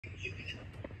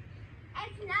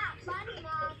It's not funny,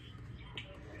 Mom.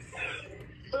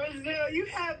 Brazil, you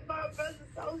have my brother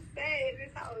so sad in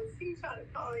this house. He trying to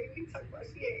call him. He talking about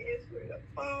she ain't answering the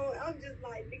phone. I'm just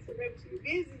like, Nixon, maybe she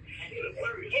busy.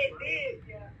 It did,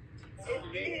 yeah. It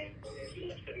did.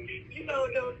 You know,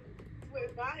 those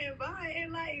went by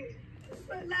and like,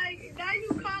 but like, now you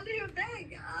calling him back,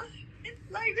 y'all.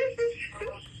 It's like, this is...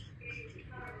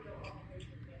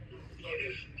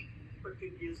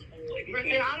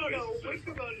 Brazil, I don't know what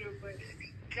you gonna do, but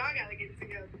y'all gotta get it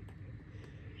together.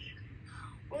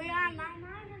 We are. My mom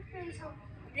has been so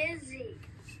busy.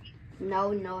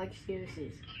 No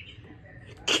excuses.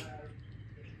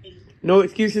 No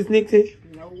excuses, Nixon?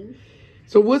 No.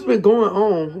 So what's been going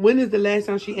on? When is the last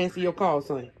time she answered your call,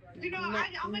 son? You know,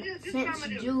 I'm gonna just, this is what I'm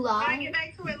gonna do. July. When I get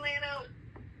back to Atlanta,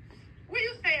 where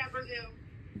you stay at, Brazil?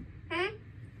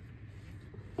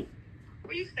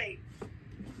 Where you stay?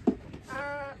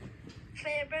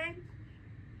 Fairburn.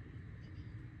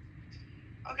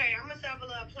 Okay, I'm gonna set up a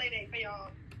little play date for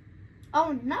y'all.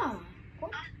 Oh no.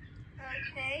 What?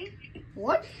 Okay.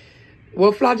 What?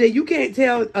 Well, Flau'Jae, you can't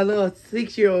tell a little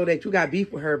 6-year-old that you got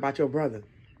beef with her about your brother.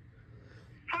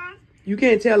 Huh? You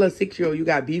can't tell a 6-year-old you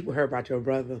got beef with her about your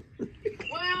brother.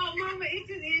 Well, Mama, it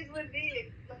just is what it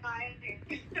is.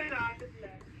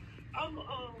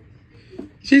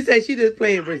 She said she just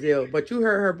playing Brazil, but you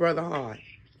hurt her brother hard.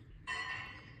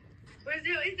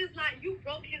 Brazil, it's just like you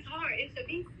broke his heart. It's a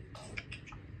beef.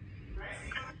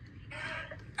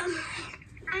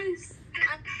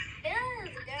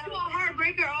 You a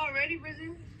heartbreaker already,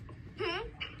 Brazil?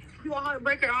 You a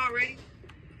heartbreaker already?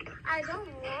 I don't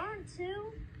want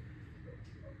to.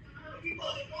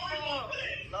 Oh,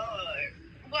 Lord.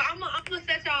 Well, I'm gonna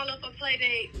set y'all up a play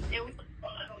date.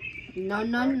 No,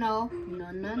 not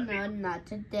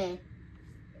today.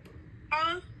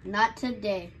 Huh? Not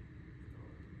today.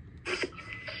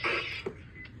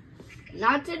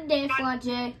 Not today,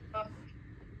 Flau'Jae.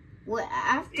 Well,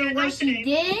 after what she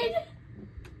did,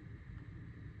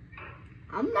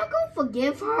 I'm not gonna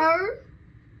forgive her.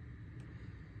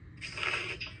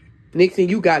 Nixon,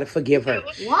 you gotta forgive her.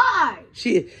 Why?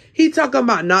 He talking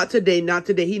about not today.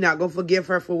 He not gonna forgive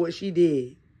her for what she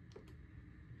did.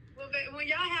 Well, when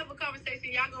y'all have a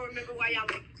conversation, y'all gonna remember why y'all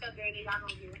like each other, and then y'all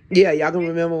gonna get it. Yeah, y'all gonna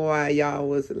remember why y'all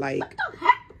was like. What the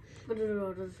heck?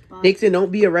 Nixon,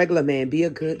 don't be a regular man. Be a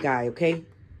good guy, okay?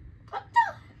 What the?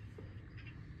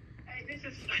 Hey, this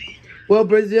is funny. Well,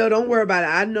 Brazil, don't worry about it.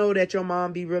 I know that your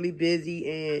mom be really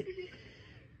busy, and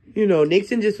you know,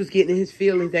 Nixon just was getting his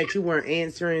feelings that you weren't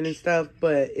answering and stuff,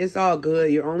 but it's all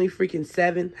good. You're only freaking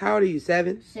 7. How old are you,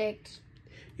 7? 6.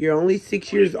 You're only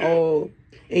 6 years old,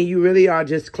 and you really are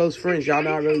just close friends. Y'all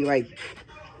not really like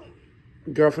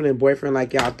girlfriend and boyfriend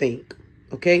like y'all think,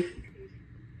 okay?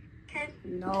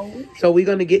 No. So we're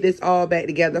going to get this all back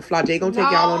together. Flau'Jae going to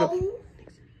take y'all on a...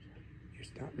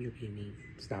 Stop. You're being mean.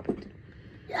 Stop it.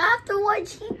 After what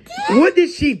she did? What did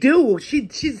she do?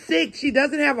 She's sick. She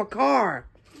doesn't have a car.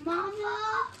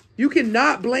 Mama. You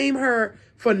cannot blame her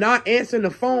for not answering the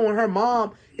phone when her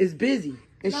mom is busy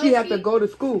and she have to go to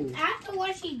school. After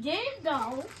what she did,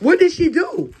 though. What did she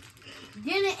do?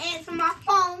 Didn't answer my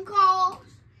phone calls.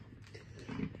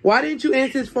 Why didn't you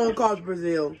answer his phone calls,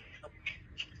 Brazil?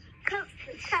 Because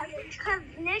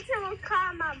Nixon was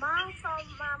calling my mom, so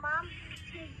my mom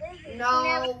was busy.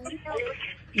 No.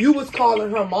 You was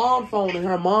calling her mom phone and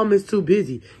her mom is too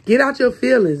busy. Get out your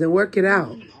feelings and work it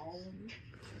out.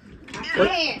 I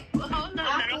can't.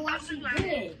 After what she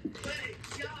did.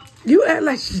 You act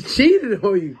like she cheated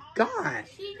on you. God.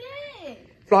 She did.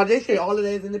 Flau'Jae said all of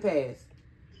that is in the past.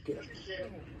 Get up.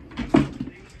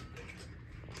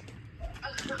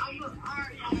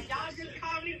 Alright, y'all just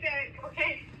call me back,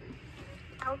 okay?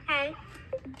 Okay.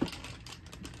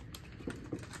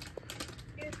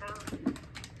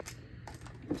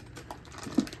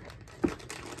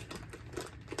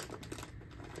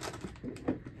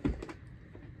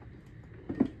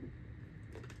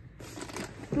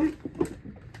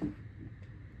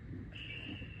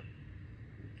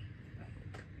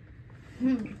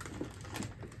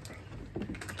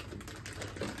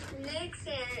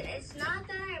 Nixon, it's not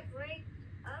that I break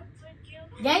up with you.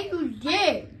 Yeah, you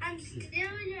did. I'm still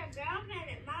your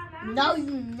girlfriend. My mom No, you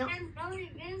not. I'm really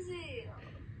busy.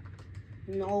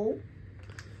 No.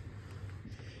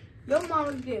 Your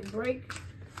mama get break.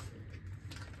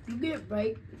 You get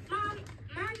break. Mom,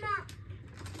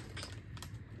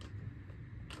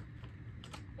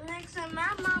 Nixon,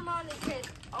 my mom only takes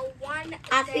a 1 day.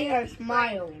 I see her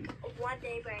smiling. A 1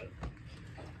 day break.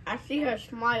 I see her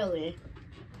smiling.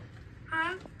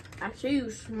 Huh? I see you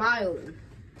smiling.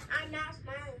 I'm not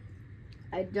smiling.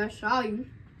 I just saw you.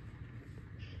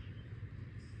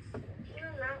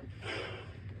 You're not.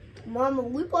 Mama,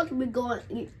 we supposed to be going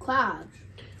to eat crabs.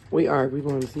 We are. We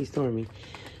going to see Stormy.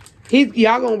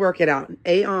 Y'all gonna work it out.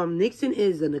 Nixon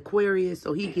is an Aquarius,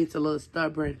 so he gets a little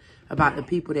stubborn about the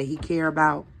people that he care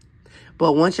about.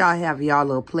 But once y'all have y'all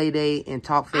little play date and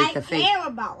talk face to face. I care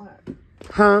about her.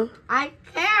 Huh? I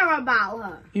care about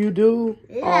her. You do?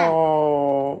 Yeah.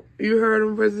 Oh, you heard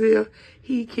him, Brazil?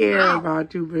 He cares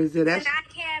about you, Brazil. And I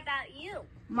care about you.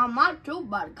 My mom too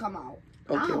about to come out.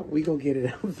 Okay, we gonna get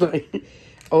it out.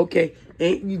 Okay,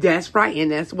 and that's right, and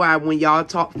that's why when y'all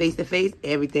talk face to face,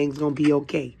 everything's gonna be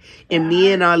okay. And me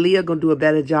and Leah gonna do a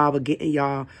better job of getting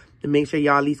y'all to make sure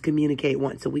y'all at least communicate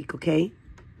once a week, okay?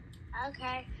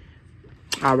 Okay.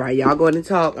 All right, y'all go ahead and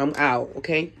talk. I'm out,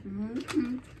 okay?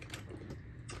 Mm-hmm.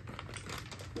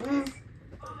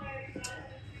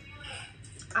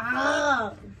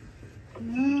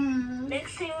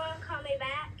 Next time you wanna call me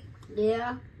back?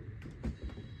 Yeah.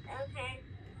 Okay.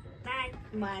 Bye.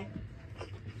 Bye.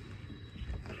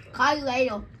 Call you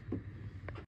later.